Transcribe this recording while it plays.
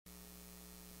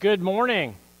Good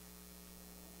morning.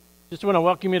 Just want to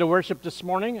welcome you to worship this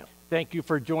morning. Thank you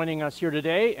for joining us here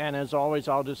today. And as always,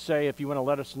 I'll just say, if you want to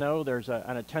let us know, there's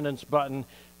an attendance button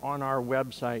on our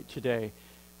website today.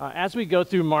 As we go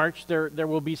through March, there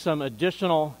will be some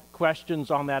additional questions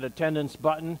on that attendance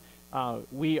button.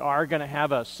 We are going to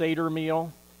have a Seder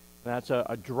meal. That's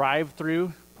a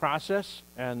drive-through process,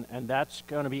 and that's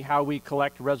going to be how we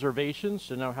collect reservations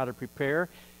to know how to prepare.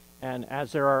 And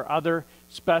as there are other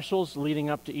specials leading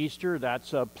up to Easter,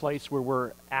 that's a place where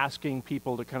we're asking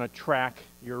people to kind of track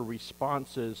your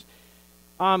responses.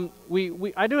 I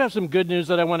do have some good news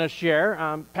that I want to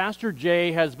share. Pastor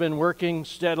Jay has been working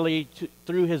steadily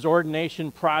through his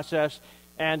ordination process,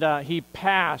 and he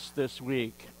passed this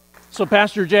week. So,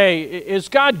 Pastor Jay, is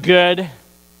God good?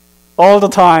 All the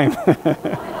time.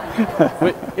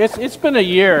 It's been a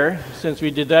year since we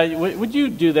did that. Would you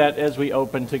do that as we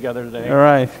open together today? All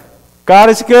right.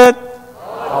 God is good.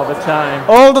 All the time.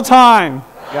 All the time.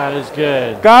 God is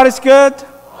good. God is good.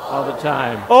 All the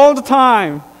time. All the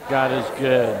time. God is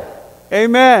good.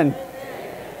 Amen.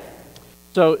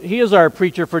 So he is our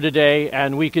preacher for today,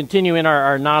 and we continue in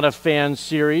our Not a Fan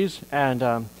series. And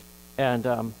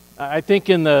I think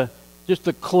in just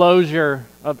the closure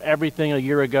of everything a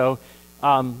year ago,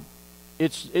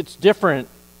 it's different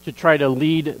to try to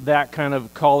lead that kind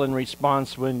of call and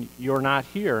response when you're not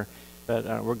here.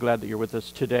 But we're glad that you're with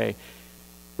us today.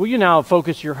 Will you now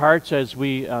focus your hearts as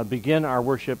we begin our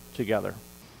worship together?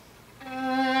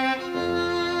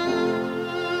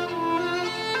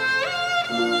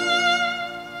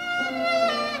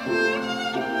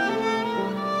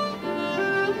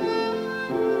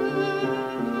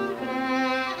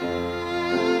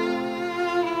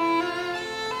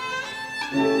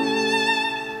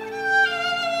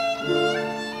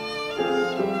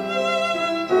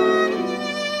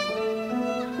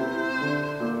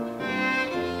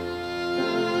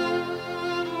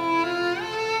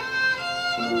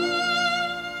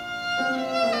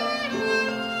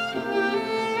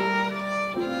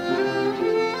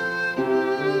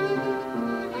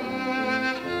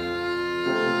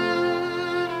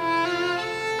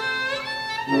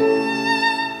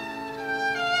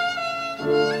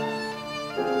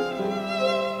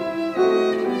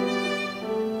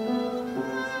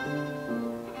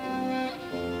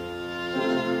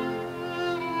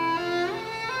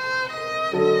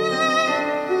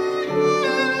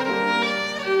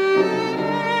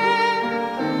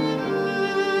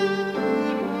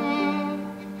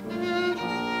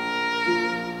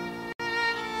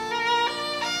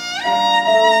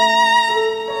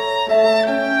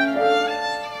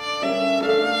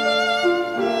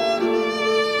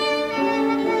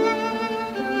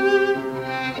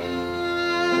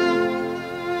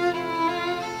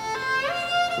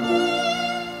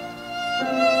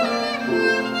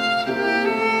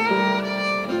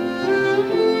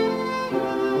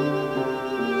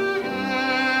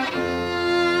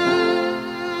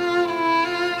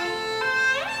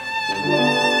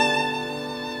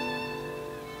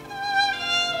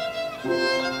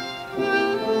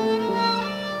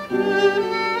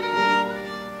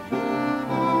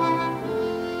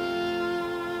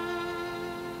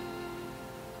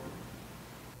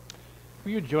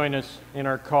 Will you join us in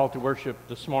our call to worship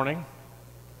this morning?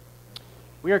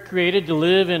 We are created to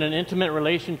live in an intimate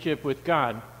relationship with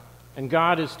God, and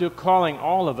God is still calling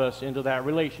all of us into that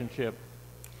relationship.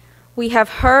 We have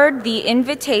heard the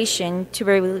invitation to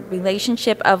a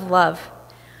relationship of love.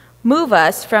 Move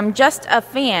us from just a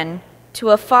fan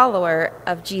to a follower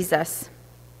of Jesus.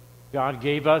 God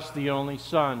gave us the only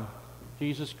Son,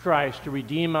 Jesus Christ, to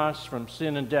redeem us from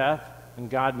sin and death, and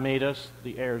God made us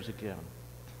the heirs again.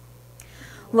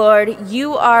 Lord,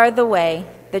 you are the way,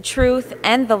 the truth,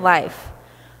 and the life.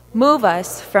 Move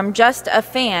us from just a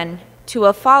fan to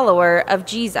a follower of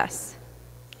Jesus.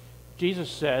 Jesus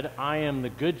said, I am the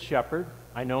good shepherd.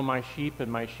 I know my sheep,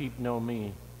 and my sheep know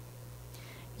me.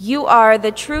 You are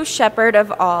the true shepherd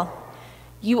of all.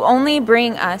 You only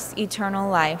bring us eternal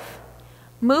life.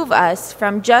 Move us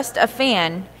from just a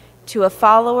fan to a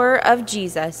follower of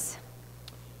Jesus.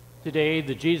 Today,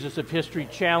 the Jesus of history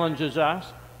challenges us.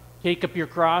 Take up your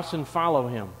cross and follow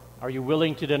him. Are you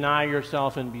willing to deny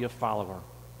yourself and be a follower?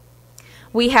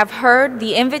 We have heard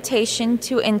the invitation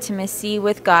to intimacy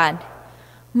with God.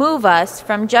 Move us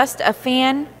from just a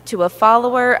fan to a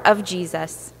follower of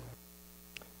Jesus.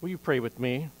 Will you pray with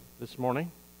me this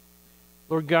morning?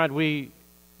 Lord God, we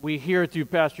hear through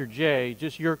Pastor Jay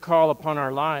just your call upon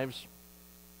our lives.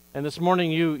 And this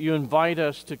morning you invite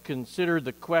us to consider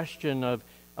the question of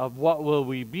what will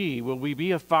we be? Will we be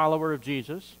a follower of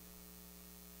Jesus?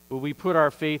 Will we put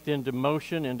our faith into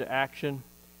motion, into action?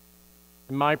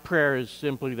 And my prayer is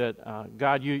simply that,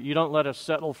 God, you don't let us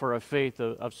settle for a faith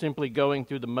of simply going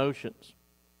through the motions.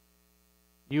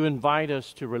 You invite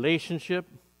us to relationship.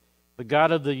 The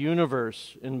God of the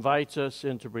universe invites us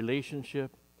into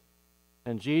relationship.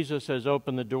 And Jesus has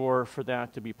opened the door for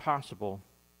that to be possible.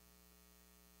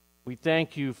 We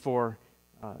thank you for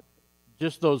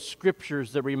just those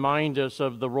scriptures that remind us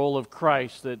of the role of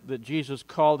Christ, that Jesus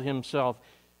called himself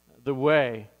the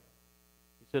way.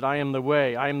 He said, I am the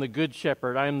way, I am the good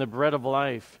shepherd, I am the bread of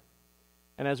life.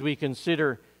 And as we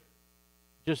consider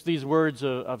just these words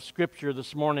of scripture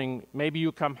this morning, maybe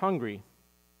you come hungry.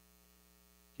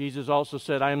 Jesus also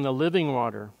said, I am the living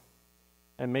water.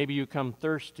 And maybe you come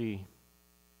thirsty.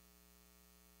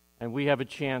 And we have a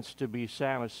chance to be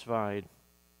satisfied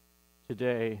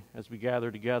today as we gather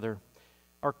together.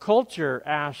 Our culture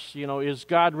asks, is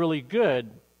God really good?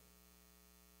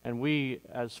 And we,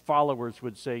 as followers,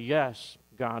 would say, yes,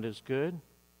 God is good.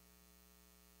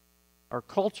 Our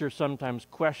culture sometimes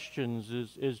questions,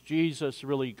 is Jesus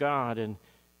really God? And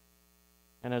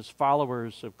as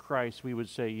followers of Christ, we would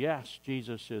say, yes,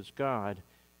 Jesus is God.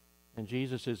 And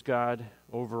Jesus is God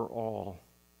over all.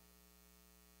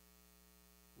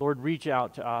 Lord, reach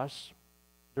out to us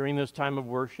during this time of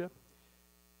worship.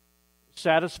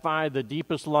 Satisfy the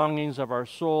deepest longings of our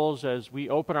souls as we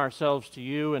open ourselves to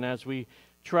you and as we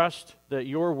trust that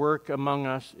your work among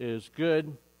us is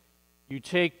good. You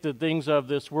take the things of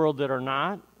this world that are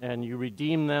not and you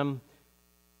redeem them.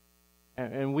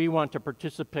 And we want to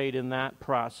participate in that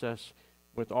process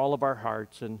with all of our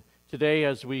hearts. And today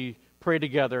as we pray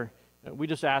together, we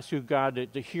just ask you, God,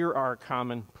 to hear our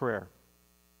common prayer.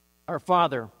 Our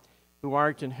Father, who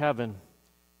art in heaven,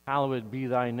 hallowed be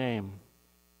thy name.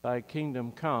 Thy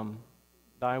kingdom come,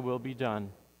 thy will be done,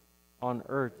 on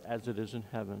earth as it is in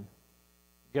heaven.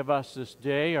 Give us this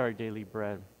day our daily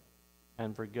bread,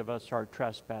 and forgive us our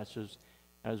trespasses,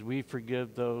 as we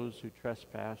forgive those who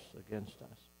trespass against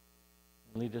us.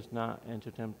 And lead us not into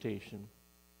temptation,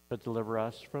 but deliver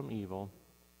us from evil.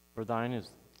 For thine is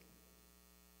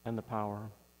and the power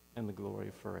and the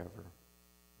glory forever.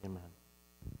 Amen.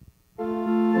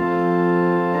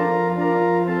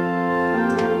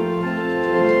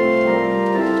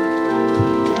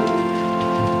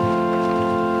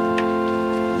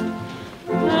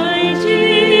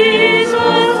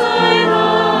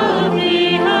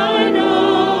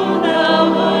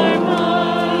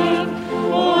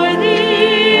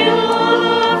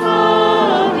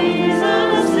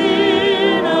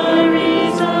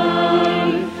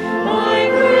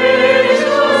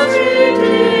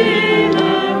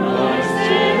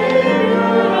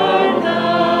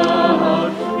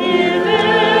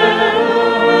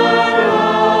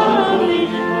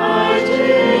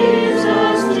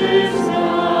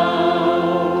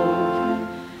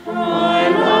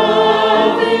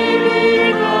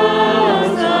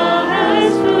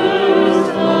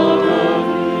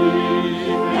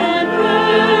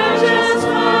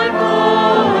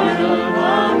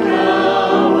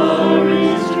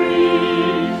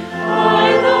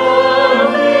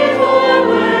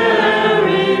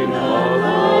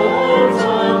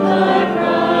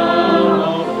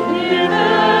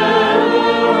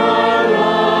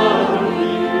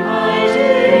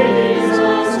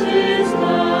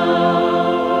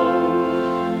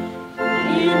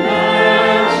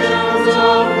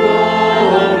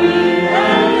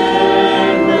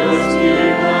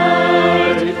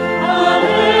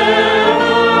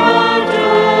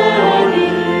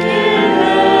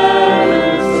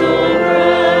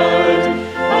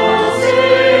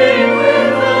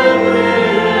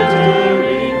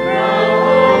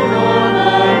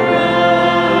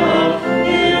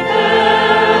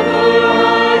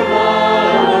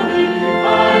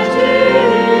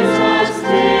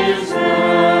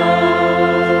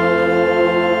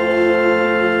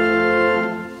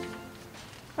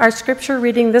 Our scripture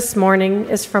reading this morning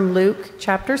is from Luke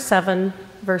chapter 7,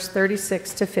 verse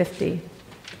 36 to 50.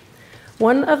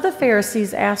 One of the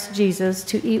Pharisees asked Jesus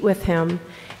to eat with him,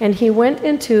 and he went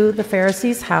into the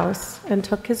Pharisee's house and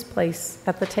took his place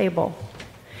at the table.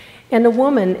 And a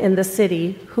woman in the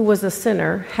city, who was a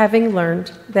sinner, having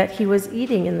learned that he was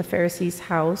eating in the Pharisee's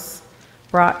house,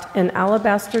 brought an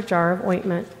alabaster jar of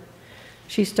ointment.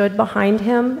 She stood behind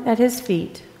him at his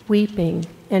feet, weeping,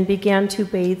 and began to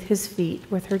bathe his feet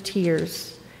with her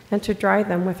tears and to dry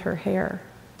them with her hair.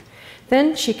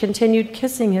 Then she continued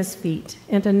kissing his feet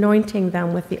and anointing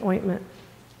them with the ointment.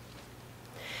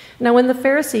 Now when the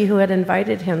Pharisee who had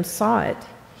invited him saw it,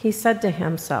 he said to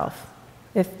himself,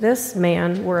 "If this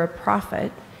man were a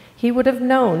prophet, he would have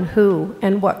known who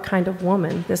and what kind of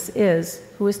woman this is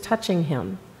who is touching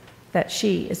him, that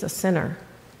she is a sinner."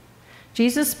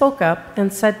 Jesus spoke up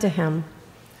and said to him,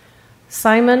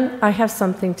 "Simon, I have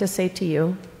something to say to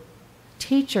you."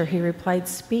 "Teacher," he replied,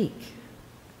 "speak."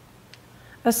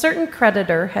 A certain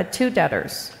creditor had 2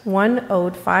 debtors. One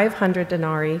owed 500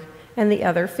 denarii and the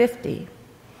other 50.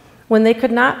 When they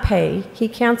could not pay, he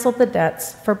canceled the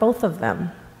debts for both of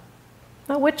them.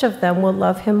 Now, which of them will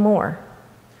love him more?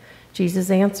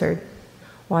 Jesus answered,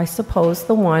 "Why, suppose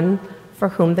the one for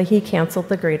whom he canceled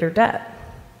the greater debt."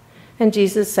 And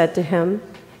Jesus said to him,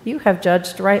 "You have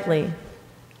judged rightly."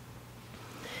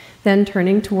 Then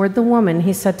turning toward the woman,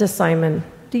 he said to Simon,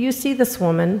 "Do you see this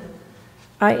woman?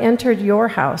 I entered your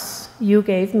house. You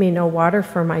gave me no water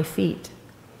for my feet,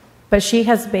 but she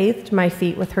has bathed my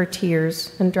feet with her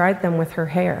tears and dried them with her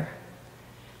hair.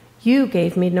 You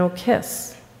gave me no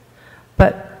kiss,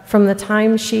 but from the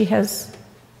time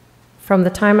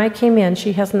I came in,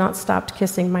 she has not stopped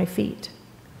kissing my feet.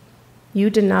 You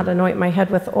did not anoint my head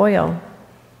with oil,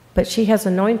 but she has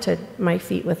anointed my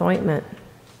feet with ointment.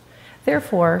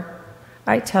 Therefore,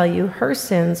 I tell you, her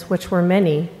sins, which were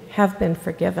many, have been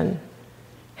forgiven.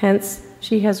 Hence,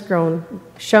 she has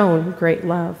shown great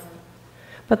love.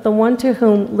 But the one to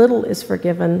whom little is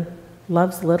forgiven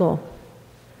loves little."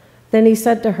 Then he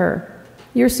said to her,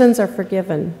 "Your sins are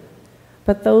forgiven."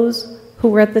 But those who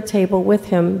were at the table with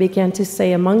him began to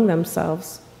say among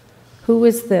themselves, "Who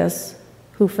is this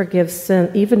who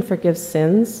even forgives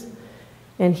sins?"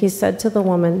 And he said to the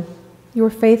woman,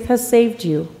 "Your faith has saved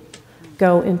you.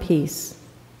 Go in peace."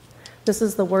 This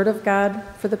is the word of God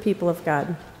for the people of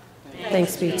God.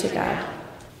 Thanks be to God.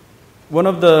 One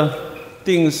of the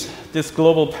things this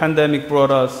global pandemic brought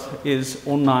us is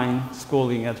online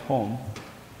schooling at home.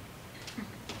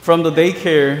 From the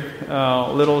daycare,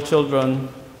 little children,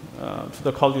 to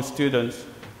the college students,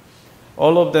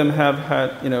 all of them have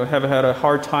had a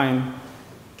hard time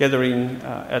gathering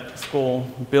at school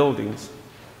buildings.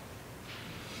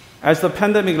 As the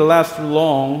pandemic lasts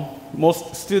long,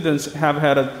 most students have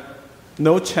had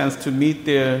no chance to meet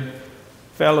their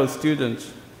fellow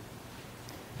students.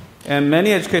 And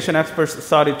many education experts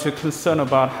started to concern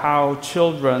about how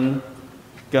children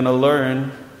gonna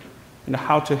learn and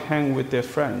how to hang with their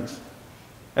friends.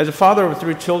 As a father of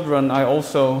 3 children, I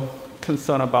also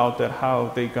concerned about that,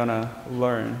 how they gonna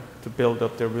learn to build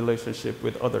up their relationship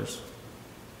with others.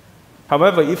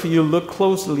 However, if you look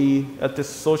closely at this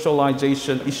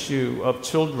socialization issue of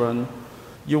children,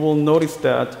 you will notice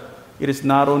that it is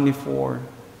not only for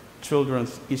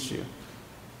children's issue.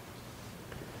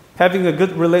 Having a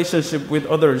good relationship with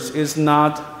others is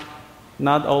not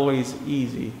always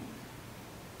easy,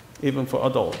 even for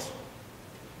adults.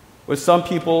 With some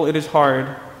people, it is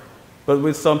hard, but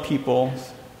with some people,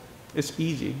 it's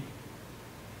easy.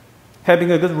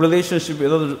 Having a good relationship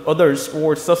with others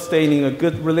or sustaining a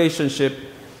good relationship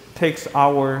takes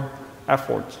our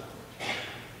effort.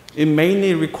 It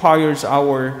mainly requires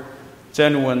our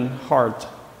genuine heart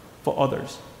for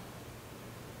others.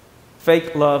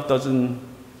 Fake love doesn't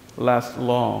last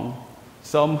long.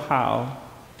 Somehow,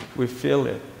 we feel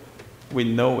it. We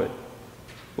know it.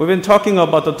 We've been talking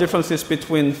about the differences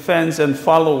between fans and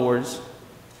followers.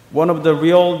 One of the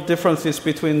real differences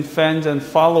between fans and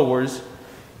followers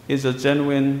is a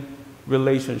genuine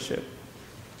relationship.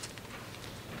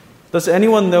 Does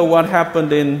anyone know what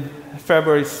happened in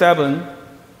February 7,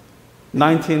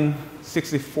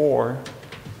 1964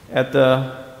 at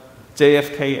the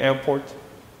JFK airport?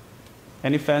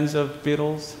 Any fans of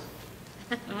Beatles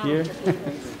here?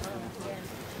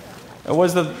 It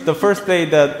was the first day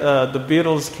that the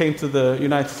Beatles came to the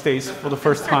United States for the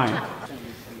first time.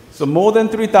 So more than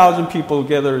 3,000 people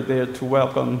gathered there to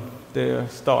welcome their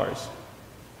stars.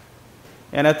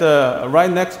 And at the right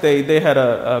next day, they had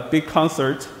a big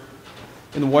concert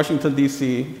in Washington,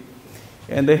 D.C.,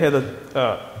 and they had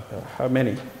how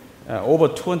many? Over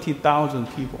 20,000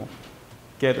 people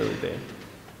gathered there.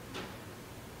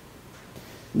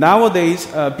 Nowadays,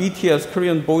 BTS,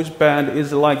 Korean boys band,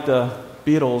 is like the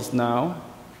Beatles now.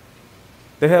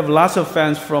 They have lots of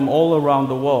fans from all around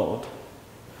the world.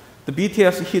 The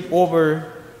BTS hit over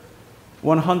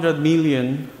 100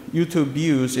 million YouTube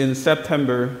views in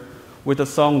September with the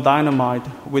song Dynamite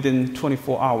within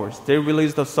 24 hours. They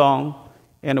released the song,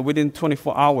 and within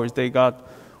 24 hours, they got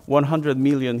 100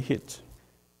 million hits.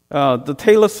 The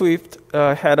Taylor Swift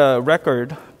had a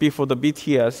record before the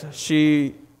BTS.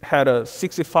 She had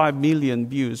 65 million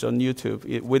views on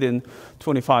YouTube within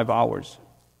 25 hours.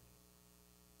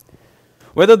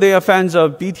 Whether they are fans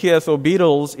of BTS or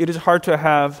Beatles, it is hard to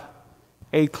have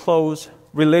a close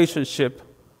relationship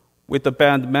with the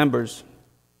band members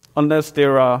unless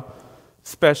there are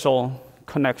special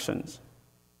connections.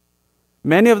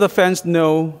 Many of the fans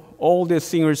know all the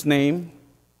singers' name,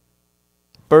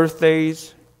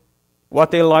 birthdays, what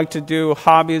they like to do,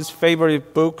 hobbies,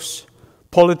 favorite books,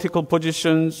 political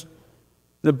positions,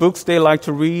 the books they like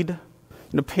to read,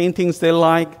 the paintings they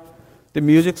like, the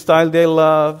music style they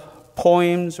love,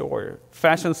 poems or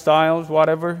fashion styles,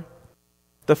 whatever.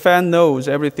 The fan knows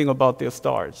everything about their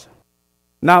stars.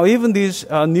 Now, even these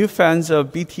new fans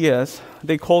of BTS,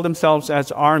 they call themselves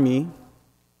as ARMY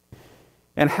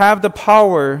and have the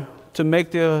power to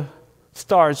make their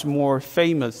stars more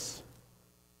famous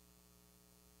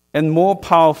and more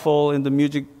powerful in the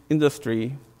music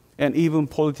industry and even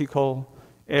political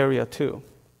area too.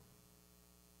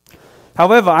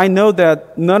 However, I know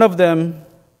that none of them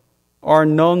are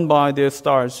known by their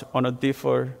stars on a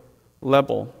different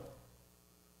level.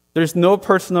 There's no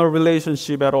personal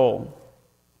relationship at all.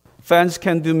 Fans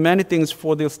can do many things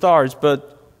for their stars,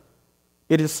 but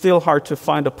it is still hard to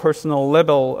find a personal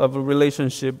level of a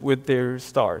relationship with their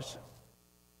stars.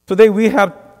 Today we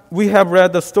have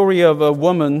read the story of a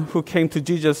woman who came to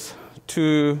Jesus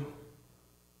to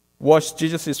wash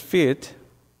Jesus' feet.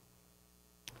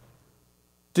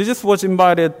 Jesus was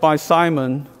invited by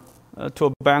Simon to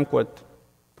a banquet.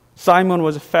 Simon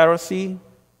was a Pharisee,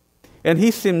 and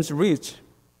he seems rich.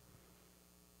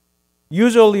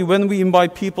 Usually when we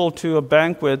invite people to a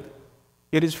banquet,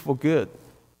 it is for good.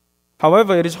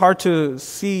 However, it is hard to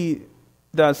see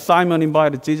that Simon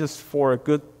invited Jesus for a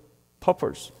good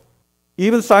purpose.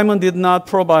 Even Simon did not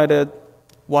provide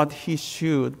what he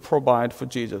should provide for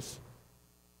Jesus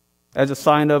as a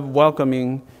sign of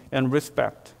welcoming and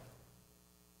respect.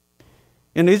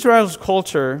 In Israel's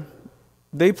culture,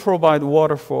 they provide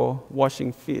water for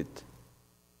washing feet.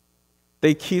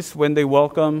 They kiss when they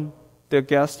welcome their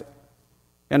guests.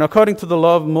 And according to the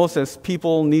law of Moses,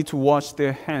 people need to wash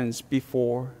their hands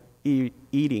before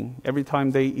eating. Every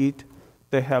time they eat,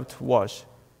 they have to wash.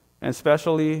 And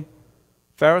especially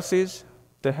Pharisees,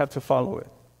 they have to follow it.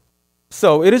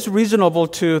 So it is reasonable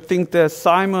to think that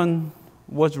Simon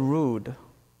was rude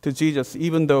to Jesus,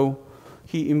 even though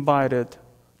he invited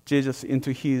Jesus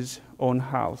into his own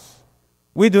house.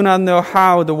 We do not know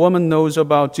how the woman knows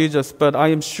about Jesus, but I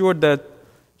am sure that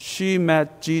she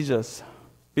met Jesus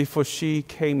before she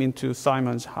came into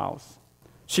Simon's house.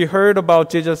 She heard about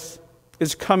Jesus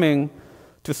is coming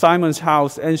to Simon's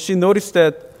house, and she noticed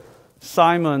that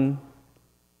Simon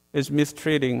is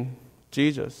mistreating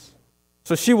Jesus.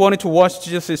 So she wanted to wash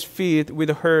Jesus' feet with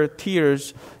her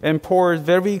tears and poured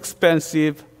very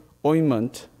expensive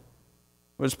ointment,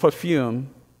 with perfume.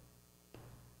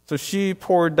 So she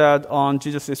poured that on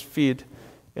Jesus' feet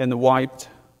and wiped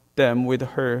them with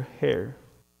her hair.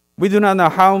 We do not know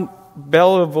how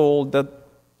valuable that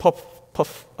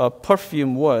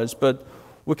perfume was, but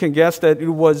we can guess that it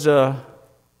was a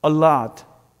lot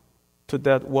to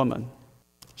that woman.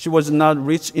 She was not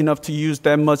rich enough to use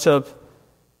that much of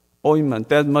ointment,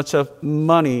 that much of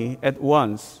money at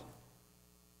once.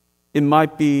 It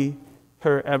might be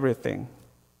her everything.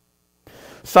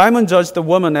 Simon judged the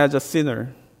woman as a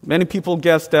sinner. Many people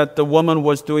guessed that the woman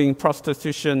was doing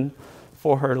prostitution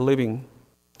for her living.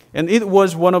 And it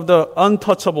was one of the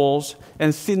untouchables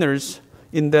and sinners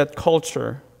in that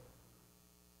culture.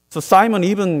 So Simon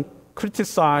even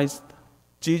criticized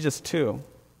Jesus too,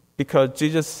 because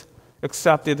Jesus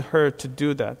accepted her to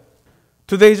do that.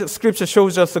 Today's scripture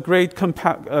shows us a great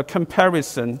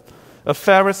comparison. A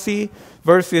Pharisee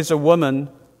versus a woman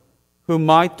who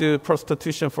might do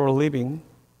prostitution for a living.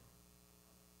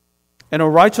 And a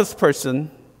righteous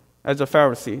person as a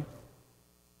Pharisee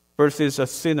versus a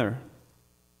sinner.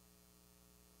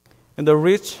 And the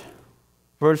rich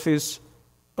versus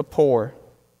a poor.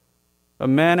 A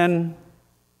man and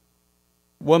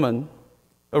woman.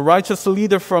 A righteous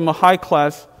leader from a high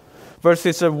class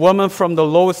versus a woman from the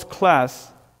lowest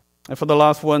class. And for the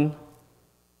last one,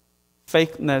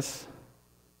 fakeness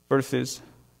versus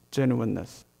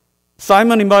genuineness.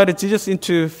 Simon invited Jesus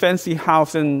into a fancy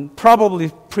house and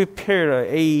probably prepared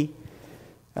a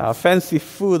fancy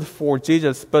food for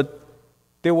Jesus, but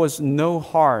there was no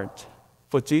heart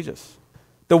for Jesus.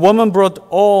 The woman brought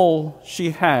all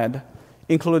she had,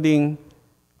 including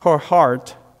her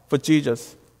heart for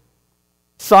Jesus.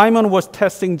 Simon was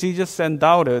testing Jesus and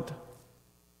doubted,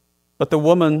 but the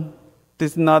woman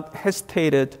did not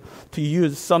hesitate to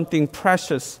use something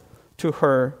precious to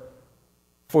her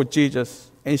for Jesus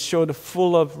and showed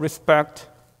full of respect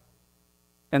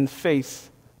and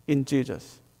faith in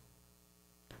Jesus.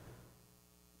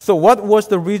 So what was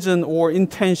the reason or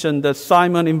intention that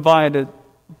Simon invited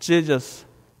Jesus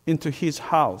into his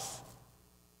house?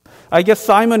 I guess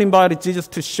Simon invited Jesus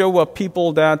to show up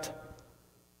people that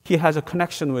he has a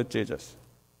connection with Jesus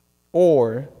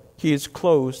or he is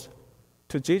close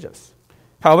to Jesus.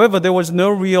 However, there was no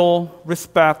real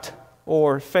respect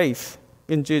or faith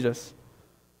in Jesus.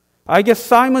 I guess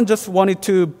Simon just wanted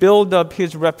to build up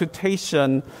his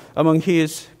reputation among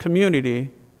his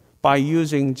community by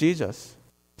using Jesus.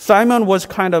 Simon was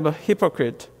kind of a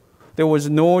hypocrite. There was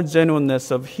no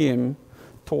genuineness of him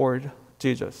toward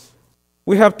Jesus.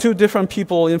 We have two different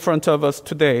people in front of us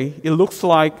today. It looks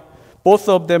like both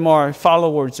of them are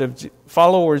followers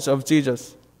of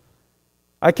Jesus.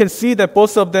 I can see that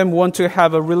both of them want to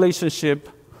have a relationship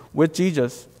with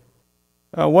Jesus.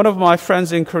 One of my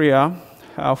friends in Korea,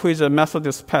 who is a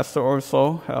Methodist pastor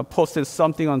also, posted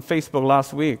something on Facebook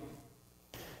last week.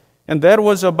 And that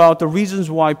was about the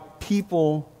reasons why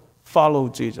people follow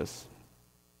Jesus.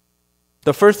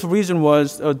 The first reason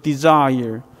was a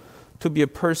desire to be a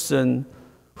person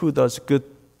who does good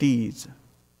deeds.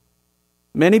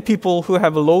 Many people who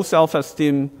have a low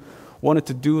self-esteem wanted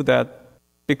to do that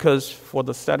because for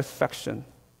the satisfaction.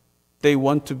 They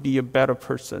want to be a better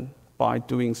person by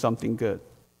doing something good.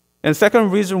 And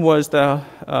second reason was that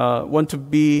want to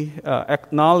be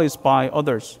acknowledged by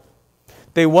others.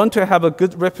 They want to have a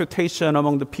good reputation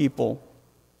among the people.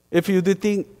 If you did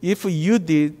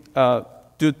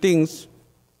do things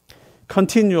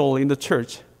continually in the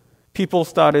church, people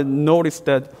started notice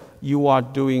that you are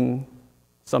doing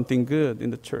something good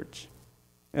in the church.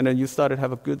 And then you started to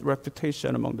have a good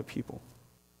reputation among the people.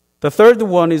 The third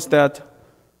one is that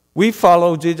we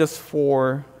follow Jesus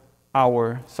for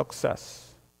our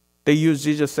success. They use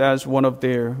Jesus as one of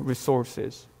their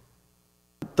resources.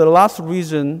 The last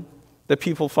reason that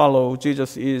people follow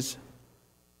Jesus is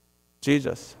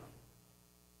Jesus.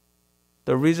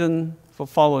 The reason for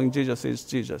following Jesus is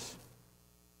Jesus.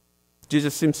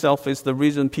 Jesus himself is the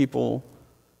reason people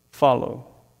follow.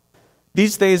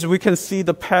 These days we can see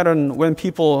the pattern when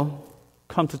people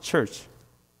come to church.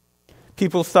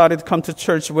 People started to come to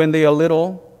church when they are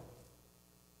little,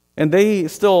 and they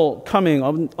still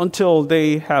coming until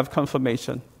they have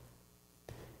confirmation.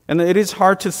 And it is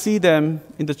hard to see them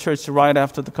in the church right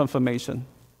after the confirmation.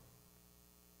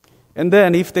 And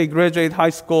then if they graduate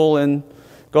high school and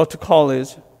go to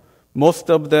college, most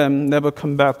of them never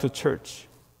come back to church.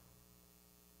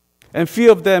 And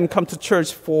few of them come to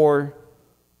church for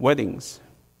weddings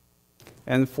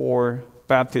and for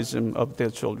baptism of their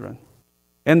children.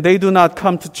 And they do not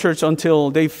come to church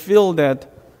until they feel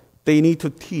that they need to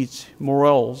teach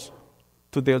morals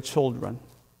to their children.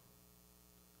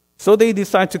 So they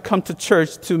decide to come to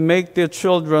church to make their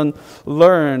children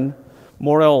learn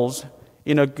morals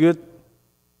in a good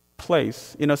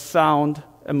place, in a sound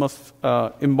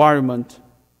environment,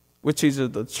 which is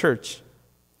the church.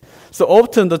 So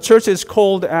often the church is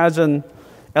called as an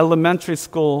elementary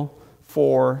school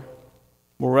for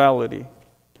morality.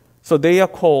 So they are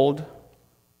called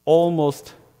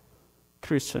almost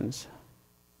Christians.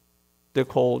 They're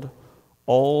called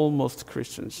almost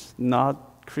Christians,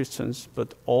 not Christians,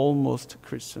 but almost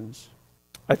Christians.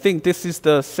 I think this is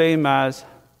the same as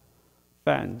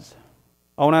fans.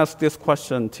 I want to ask this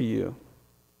question to you.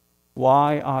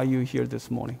 Why are you here this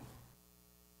morning?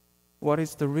 What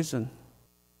is the reason?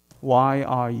 Why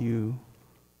are you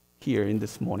here in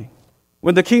this morning?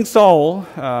 When the King Saul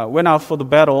went out for the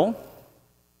battle,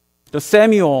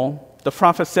 the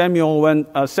prophet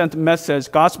Samuel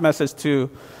sent God's message to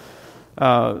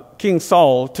King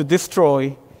Saul to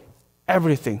destroy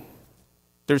everything.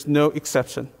 There's no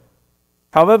exception.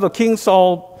 However, King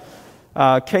Saul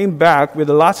came back with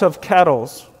lots of cattle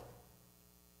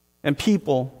and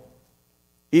people,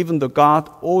 even though God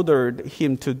ordered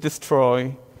him to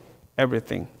destroy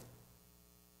everything.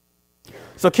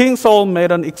 So King Saul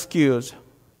made an excuse.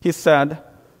 He said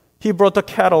he brought the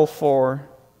cattle for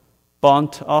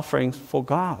burnt offerings for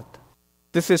God.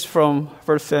 This is from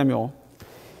 1 Samuel.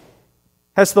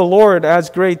 Has the Lord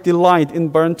as great delight in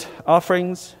burnt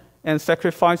offerings and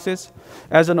sacrifices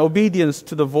as an obedience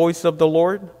to the voice of the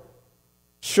Lord?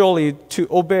 Surely to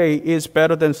obey is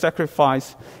better than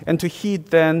sacrifice, and to heed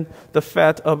than the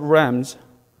fat of rams.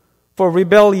 For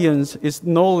rebellion is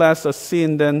no less a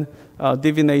sin than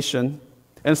divination,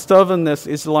 and stubbornness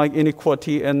is like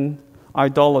iniquity and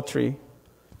idolatry.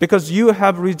 Because you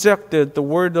have rejected the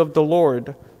word of the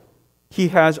Lord, he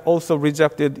has also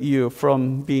rejected you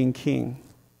from being king.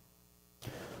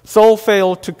 Saul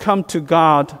failed to come to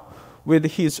God with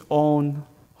his own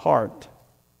heart.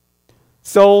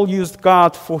 Saul used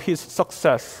God for his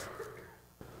success.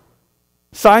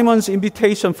 Simon's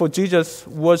invitation for Jesus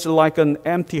was like an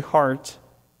empty heart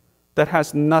that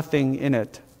has nothing in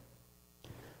it.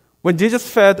 When Jesus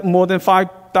fed more than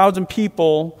 5,000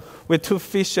 people with 2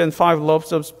 fish and 5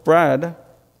 loaves of bread,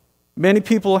 many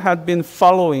people had been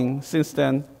following since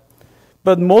then.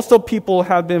 But most of people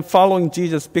have been following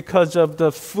Jesus because of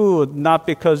the food, not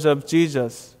because of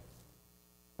Jesus.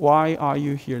 Why are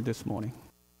you here this morning?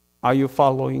 Are you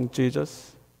following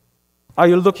Jesus? Are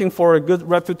you looking for a good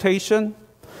reputation?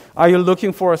 Are you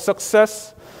looking for a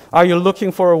success? Are you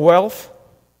looking for a wealth?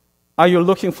 Are you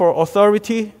looking for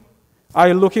authority? Are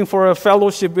you looking for a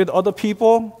fellowship with other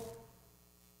people?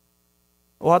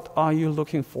 What are you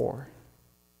looking for?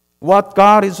 What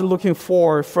God is looking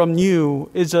for from you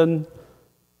is an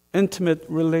intimate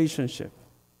relationship.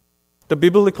 The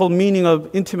biblical meaning of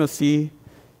intimacy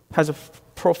has a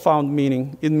profound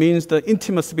meaning. It means the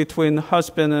intimacy between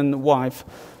husband and wife,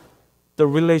 the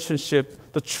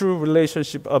relationship, the true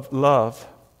relationship of love.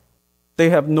 They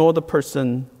have no other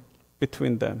person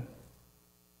between them.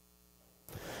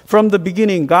 From the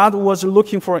beginning, God was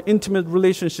looking for an intimate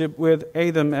relationship with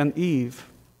Adam and Eve.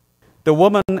 The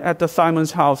woman at the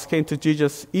Simon's house came to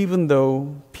Jesus even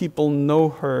though people know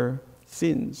her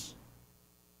sins.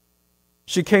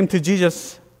 She came to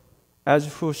Jesus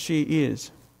as who she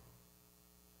is.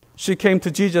 She came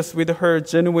to Jesus with her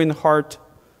genuine heart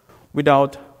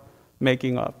without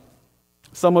making up.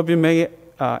 Some of you may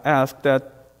ask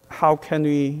that, how can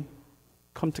we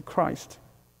come to Christ?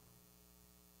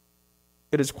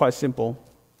 It is quite simple.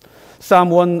 Psalm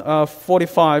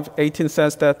 145:18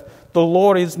 says that the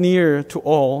Lord is near to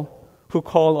all who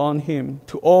call on Him,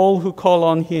 to all who call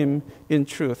on Him in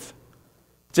truth.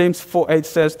 James 4:8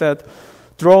 says that,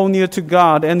 draw near to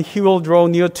God and He will draw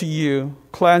near to you.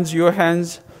 Cleanse your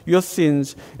hands, your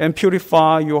sins, and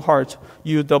purify your heart,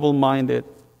 you double-minded.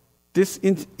 This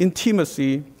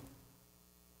intimacy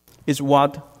is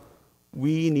what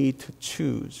we need to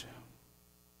choose.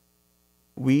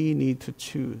 We need to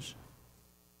choose.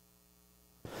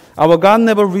 Our God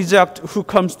never rejects who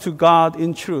comes to God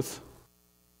in truth.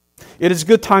 It is a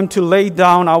good time to lay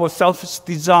down our selfish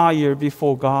desire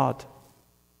before God.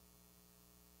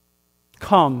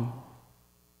 Come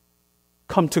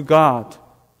to God.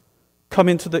 Come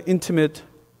into the intimate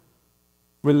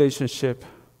relationship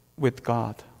with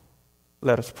God.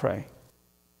 Let us pray.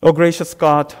 Oh, gracious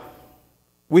God,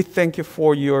 we thank you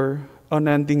for your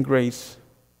unending grace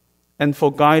and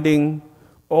for guiding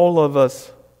all of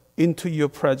us into your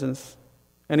presence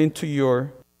and into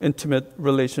your intimate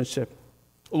relationship.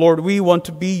 Lord, we want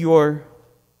to be your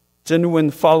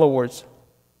genuine followers,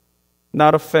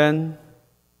 not a fan,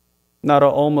 not a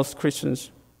almost Christians.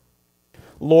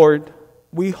 Lord,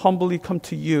 we humbly come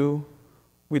to you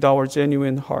with our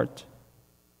genuine heart.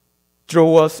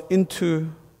 Draw us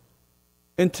into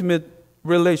intimate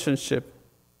relationship,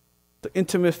 the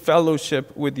intimate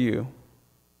fellowship with you.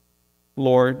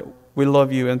 Lord, we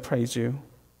love you and praise you.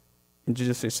 In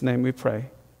Jesus' name we pray.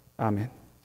 Amen.